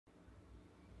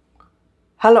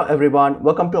Hello everyone,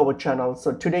 welcome to our channel.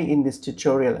 So today in this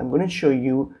tutorial I'm going to show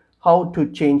you how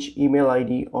to change email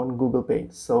ID on Google Pay.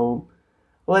 So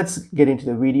let's get into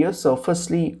the video. So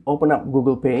firstly, open up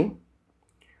Google Pay.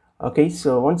 Okay,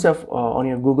 so once you're on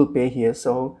your Google Pay here,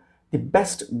 so the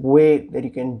best way that you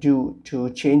can do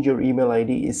to change your email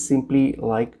ID is simply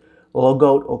like log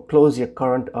out or close your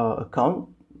current account.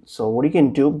 So what you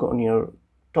can do, go on your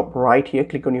top right here,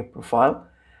 click on your profile,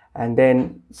 and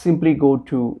then simply go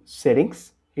to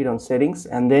settings, hit on settings,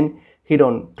 and then hit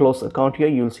on close account here.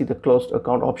 You'll see the closed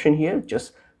account option here.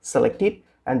 Just select it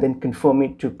and then confirm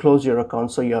it to close your account,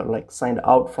 so you're like signed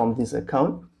out from this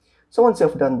account. So once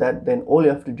you've done that, then all you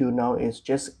have to do now is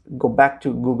just go back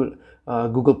to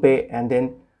Google Pay and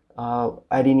then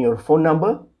add in your phone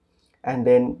number and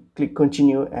then click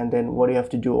continue. And then what you have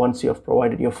to do, once you have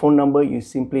provided your phone number, you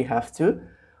simply have to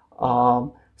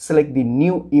select the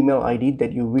new email ID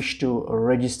that you wish to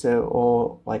register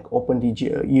or like open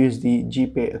use the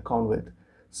GPay account with.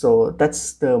 So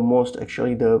that's the most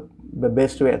actually the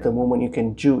best way at the moment you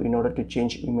can do in order to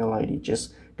change email ID.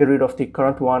 Just get rid of the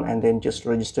current one and then just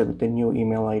register with the new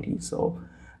email ID. So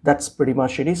that's pretty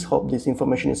much it is. Hope this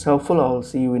information is helpful. I'll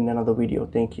see you in another video.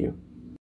 Thank you.